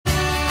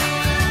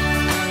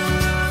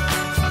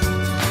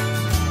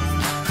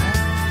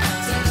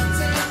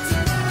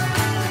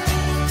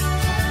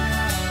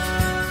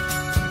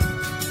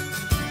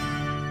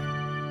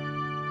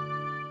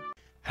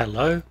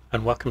Hello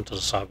and welcome to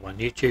the Side1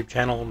 YouTube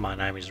channel. My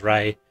name is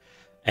Ray,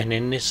 and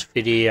in this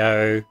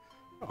video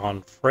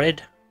on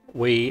Fred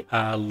we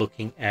are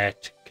looking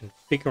at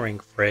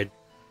configuring Fred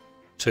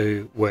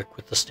to work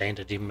with the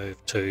standard Inmoov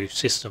 2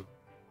 system.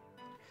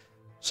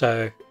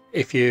 So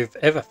if you've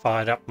ever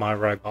fired up my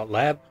robot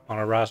lab on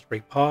a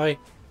Raspberry Pi,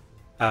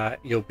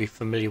 you'll be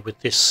familiar with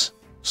this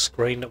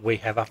screen that we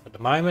have up at the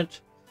moment.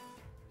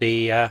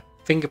 The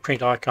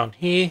fingerprint icon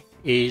here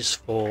is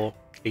for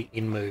the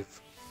Inmoov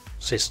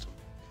system.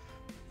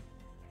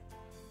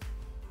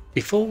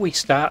 Before we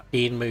start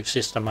the Inmoov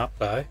system up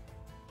though,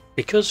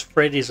 because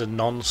Fred is a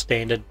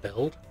non-standard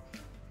build,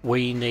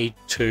 we need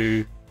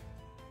to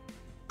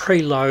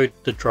preload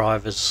the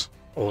drivers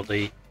or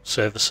the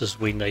services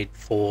we need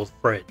for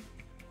Fred.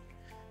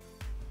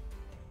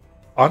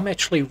 I'm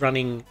actually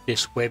running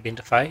this web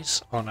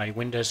interface on a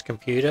Windows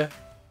computer,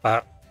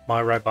 but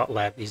my robot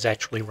lab is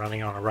actually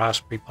running on a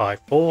Raspberry Pi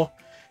 4.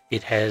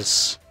 It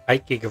has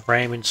 8 GB of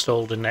RAM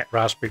installed in that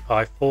Raspberry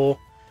Pi 4.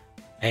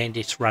 And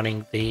it's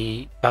running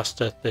the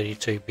Buster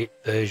 32-bit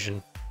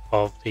version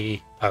of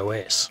the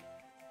OS.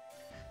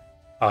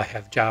 I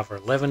have Java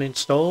 11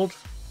 installed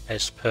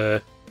as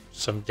per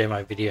some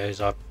demo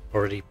videos I've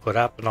already put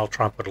up, and I'll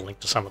try and put a link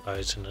to some of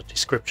those in the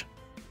description.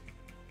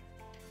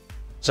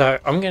 So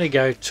I'm going to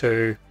go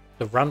to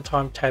the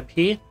Runtime tab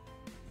here,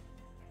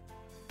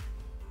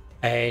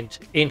 and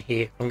in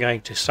here I'm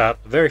going to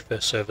start the very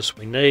first service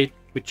we need,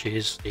 which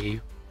is the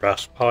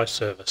Raspberry Pi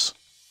service.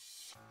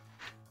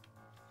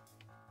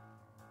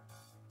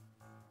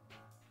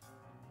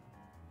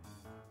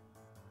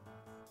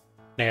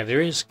 Now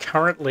there is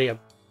currently a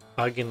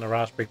bug in the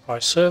Raspberry Pi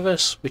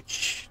service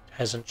which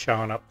hasn't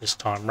shown up this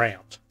time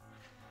round.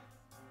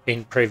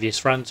 In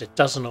previous runs it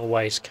doesn't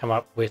always come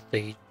up with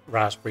the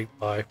Raspberry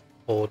Pi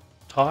board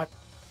type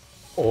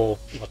or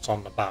what's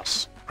on the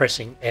bus.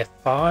 Pressing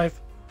F5,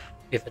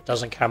 if it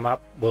doesn't come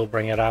up, we'll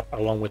bring it up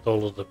along with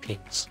all of the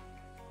pins.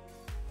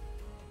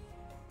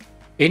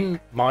 In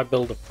my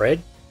build of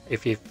Fred,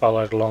 if you've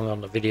followed along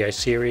on the video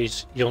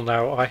series, you'll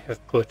know I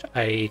have put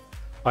a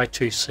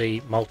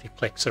I2C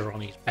multiplexer on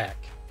his back.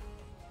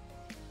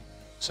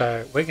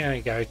 So we're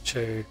going to go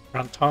to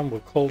Runtime,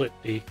 we'll call it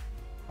the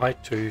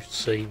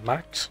I2C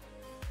Max.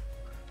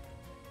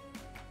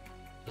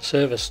 The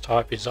service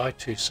type is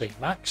I2C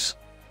Max.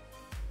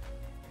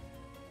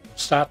 We'll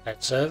start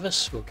that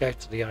service, we'll go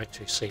to the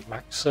I2C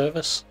Max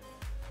service.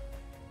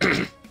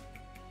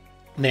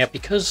 Now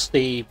because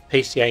the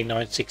PCA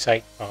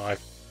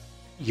 9685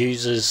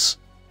 uses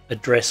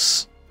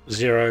address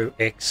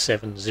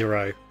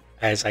 0x70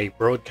 as a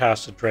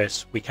broadcast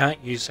address, we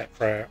can't use that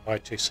for our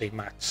I2C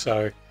Max.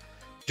 So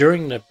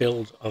during the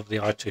build of the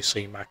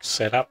I2C Max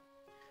setup,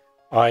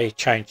 I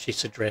changed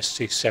this address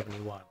to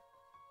 71.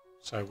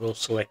 So we'll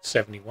select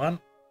 71.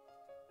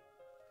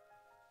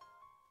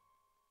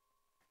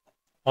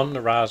 On the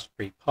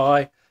Raspberry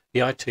Pi, the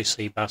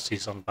I2C bus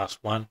is on bus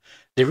 1.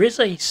 There is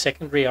a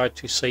secondary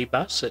I2C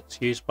bus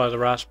that's used by the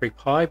Raspberry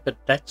Pi, but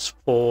that's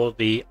for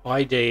the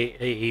IDE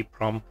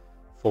EEPROM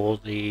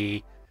for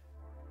the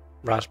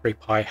Raspberry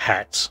Pi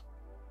hats,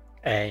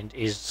 and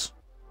is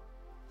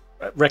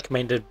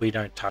recommended we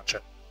don't touch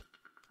it.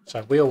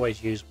 So we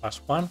always use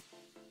bus 1.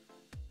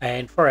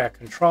 And for our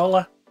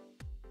controller,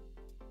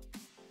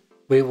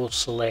 we will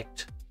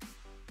select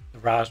the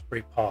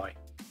Raspberry Pi.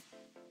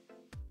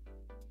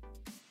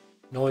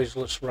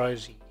 Noiseless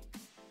Rosie.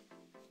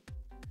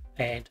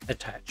 And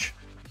attach.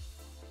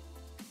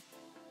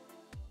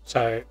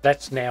 So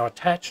that's now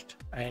attached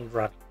and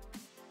running.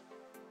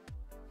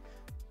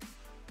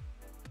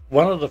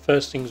 One of the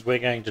first things we're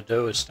going to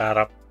do is start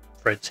up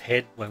Fred's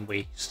head when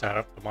we start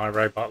up the My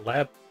Robot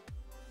Lab.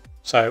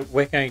 So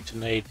we're going to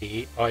need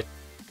the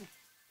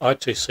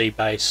I2C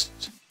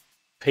based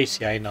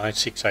PCA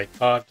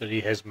 9685 that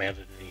he has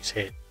mounted in his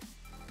head.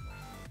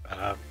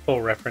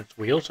 For reference,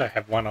 we also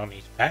have one on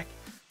his back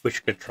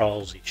which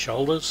controls his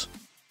shoulders,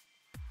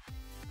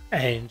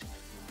 and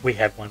we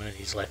have one in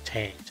his left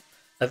hand.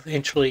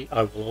 Eventually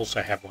I will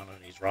also have one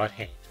on his right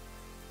hand.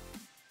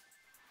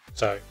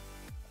 So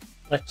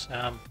let's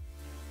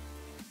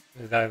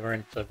move over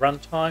into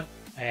Runtime,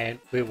 and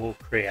we will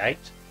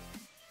create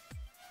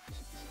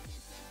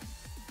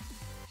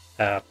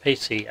a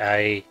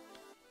PCA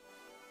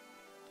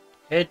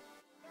head.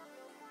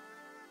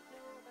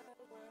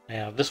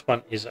 Now this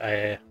one is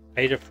a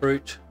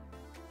Adafruit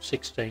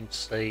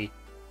 16C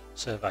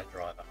servo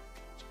driver.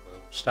 So we'll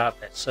start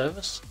that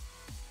service,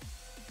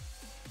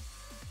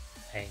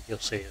 and you'll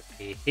see it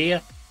appear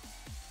here.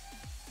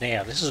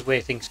 Now this is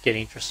where things get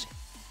interesting.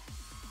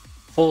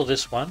 For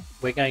this one,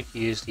 we're going to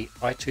use the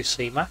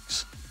I2C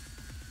Max.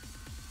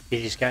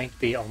 It is going to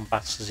be on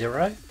bus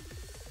 0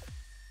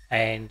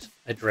 and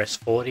address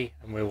 40,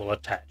 and we will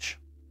attach.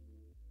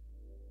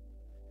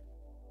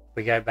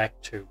 We go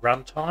back to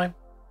Runtime,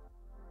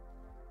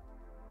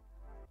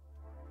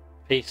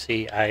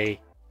 PCA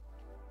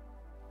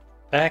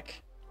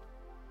back.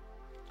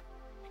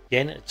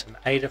 Again, it's an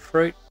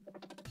Adafruit.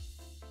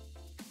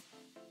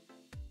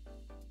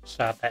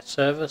 Start that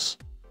service.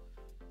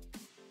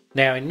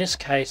 Now in this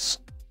case,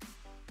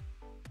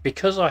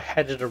 because I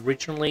had it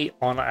originally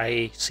on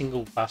a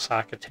single bus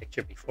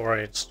architecture before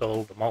I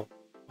installed the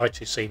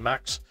I2C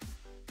Mux,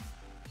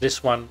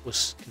 this one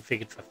was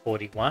configured for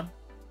 41.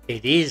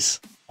 It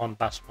is on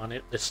bus 1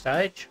 at this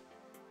stage,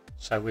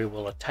 so we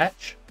will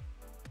attach.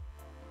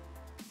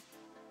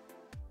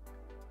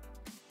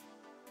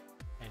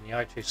 And the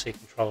I2C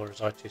controller is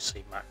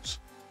I2C Mux.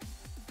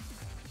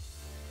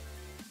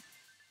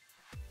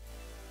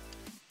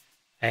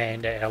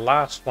 And our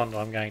last one that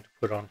I'm going to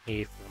put on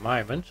here for the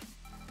moment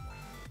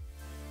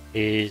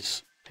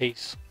is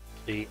piece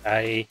the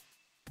A.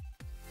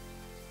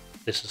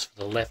 This is for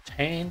the left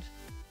hand.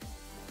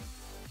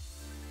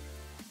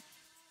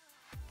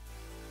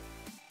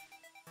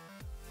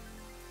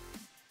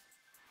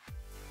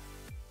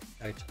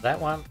 Go to that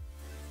one.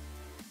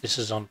 This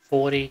is on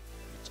 40.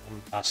 It's on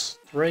bus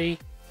 3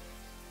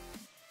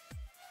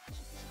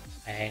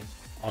 and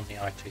on the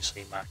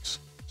I2C Mux.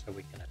 So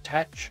we can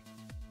attach.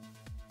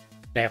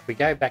 Now if we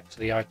go back to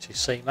the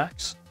I2C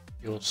Mux,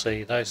 you'll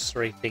see those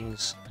 3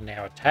 things are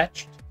now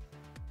attached,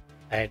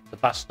 and the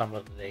bus number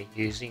that they're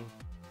using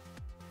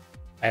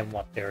and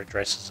what their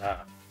addresses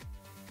are.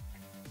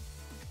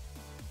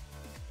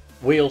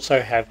 We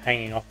also have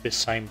hanging off this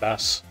same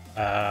bus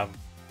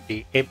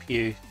the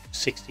MPU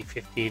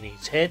 6050 in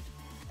his head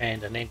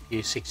and an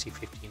MPU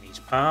 6050 in his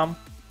palm.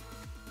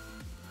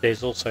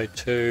 There's also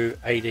 2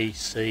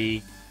 ADS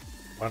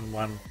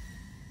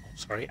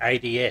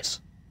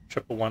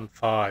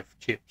 1115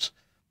 chips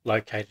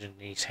located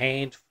in his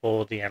hand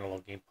for the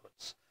analog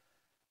inputs.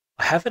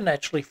 I haven't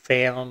actually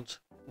found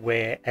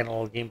where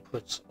analog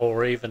inputs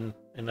or even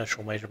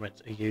initial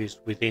measurements are used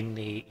within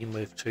the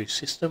Inmoov 2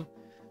 system,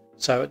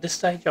 so at this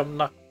stage I'm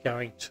not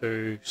going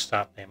to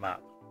start them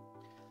up.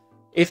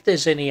 If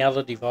there's any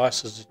other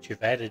devices that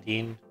you've added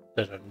in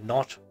that are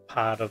not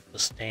part of the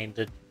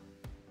standard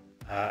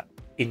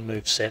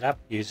Inmoov setup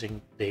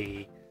using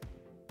the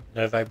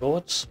Nervo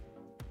boards,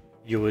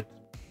 you would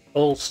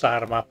all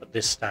start them up at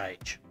this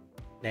stage.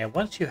 Now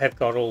once you have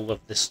got all of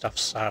this stuff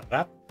started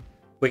up,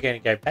 we're going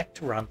to go back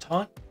to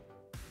runtime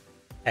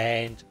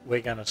and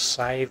we're going to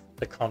save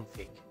the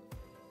config.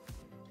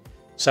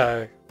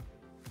 So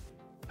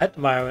at the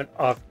moment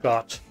I've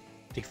got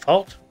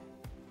default,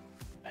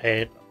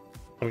 and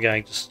I'm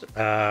going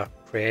to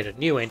create a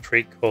new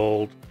entry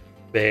called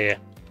Bear.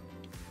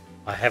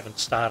 I haven't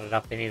started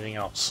up anything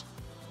else.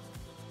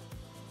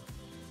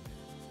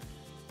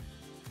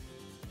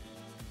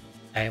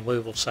 And we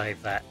will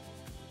save that.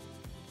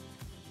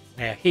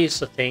 Now here's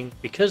the thing,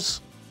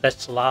 because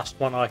that's the last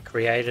one I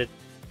created,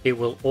 it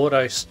will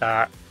auto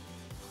start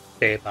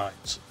bare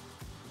bones.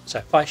 So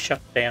if I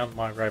shut down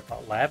my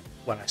Robot Lab,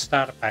 when I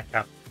start it back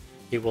up,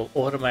 it will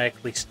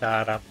automatically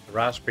start up the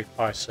Raspberry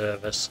Pi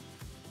service,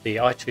 the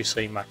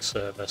I2C Mux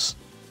service,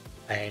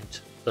 and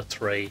the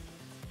 3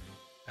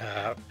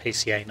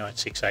 PCA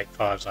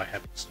 9685s I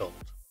have installed.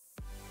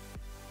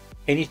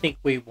 Anything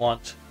we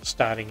want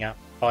starting up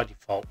by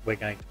default, we're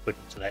going to put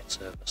into that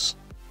service.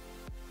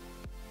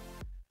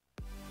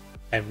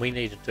 And we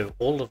need to do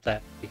all of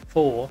that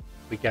before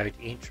we go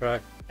to intro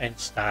and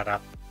start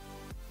up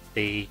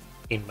the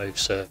Inmoov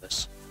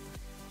service.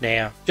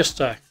 Now, just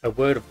a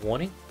word of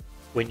warning,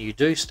 when you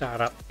do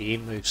start up the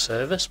Inmoov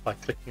service by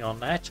clicking on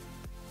that,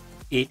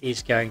 it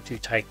is going to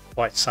take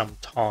quite some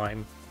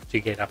time to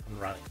get up and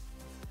running.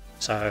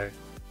 So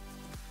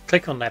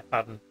click on that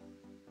button,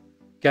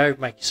 go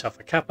make yourself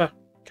a cuppa,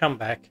 come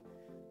back,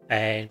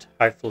 and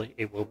hopefully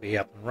it will be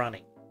up and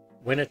running.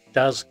 When it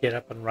does get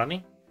up and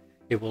running,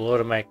 it will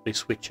automatically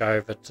switch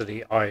over to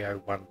the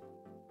IO1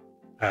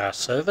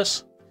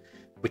 service,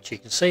 which you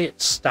can see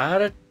it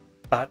started,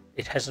 but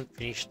it hasn't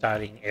finished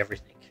starting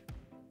everything.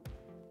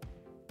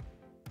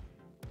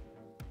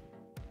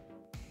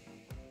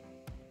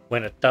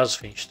 When it does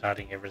finish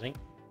starting everything,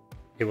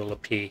 it will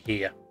appear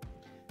here,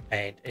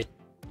 and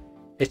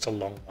it's a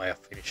long way of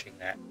finishing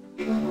that.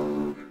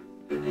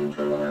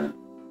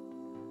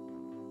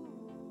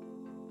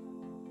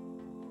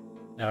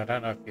 Now I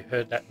don't know if you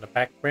heard that in the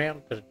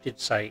background, but it did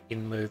say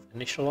Inmoov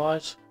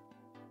initialize,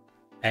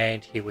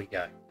 and here we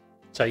go.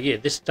 So yeah,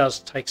 this does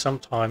take some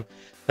time,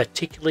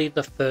 particularly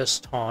the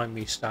first time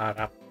you start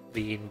up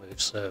the Inmoov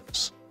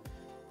service.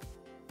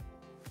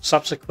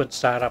 Subsequent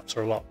startups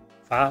are a lot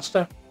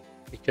faster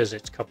because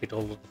it's copied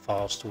all of the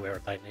files to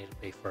where they need to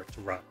be for it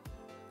to run.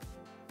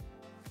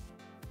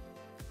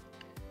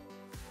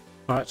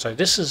 Alright, so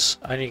this is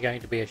only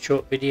going to be a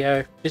short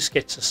video. This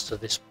gets us to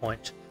this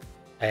point,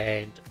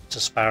 and it's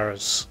as far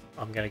as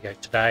I'm going to go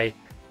today.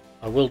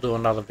 I will do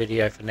another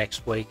video for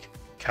next week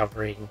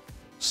covering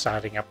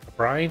starting up the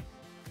brain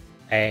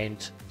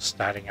and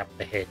starting up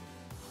the head.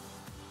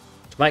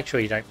 To make sure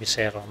you don't miss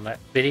out on that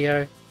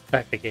video,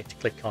 don't forget to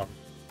click on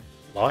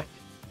like,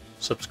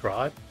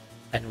 subscribe,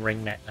 and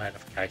ring that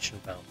notification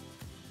bell.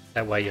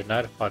 That way you're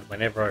notified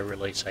whenever I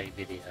release a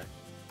video.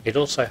 It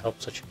also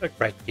helps a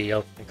great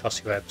deal and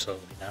costs you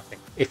absolutely nothing.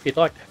 If you'd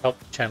like to help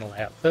the channel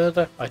out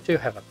further, I do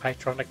have a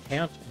Patreon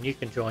account, and you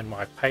can join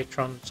my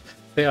patrons.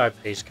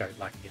 VIPs go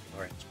Lucky and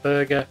Lorenz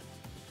Burger,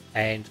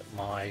 and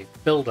my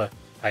Builder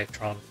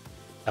patron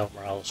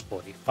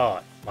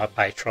Almorales45. My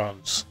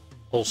patrons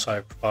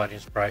also provide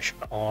inspiration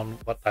on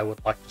what they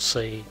would like to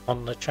see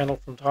on the channel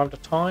from time to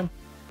time.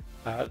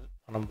 One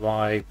of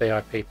my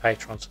VIP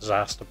patrons has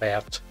asked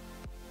about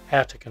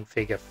how to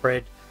configure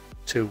Fred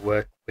to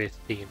work with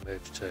the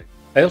Inmoov 2.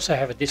 I also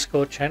have a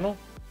Discord channel,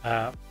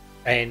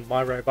 and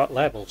my Robot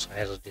Lab also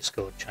has a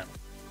Discord channel.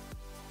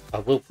 I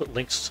will put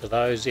links to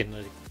those in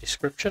the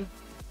description.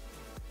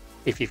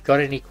 If you've got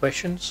any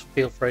questions,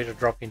 feel free to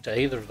drop into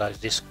either of those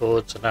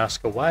Discords and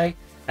ask away,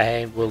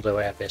 and we'll do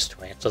our best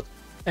to answer them.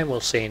 And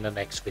we'll see you in the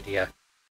next video.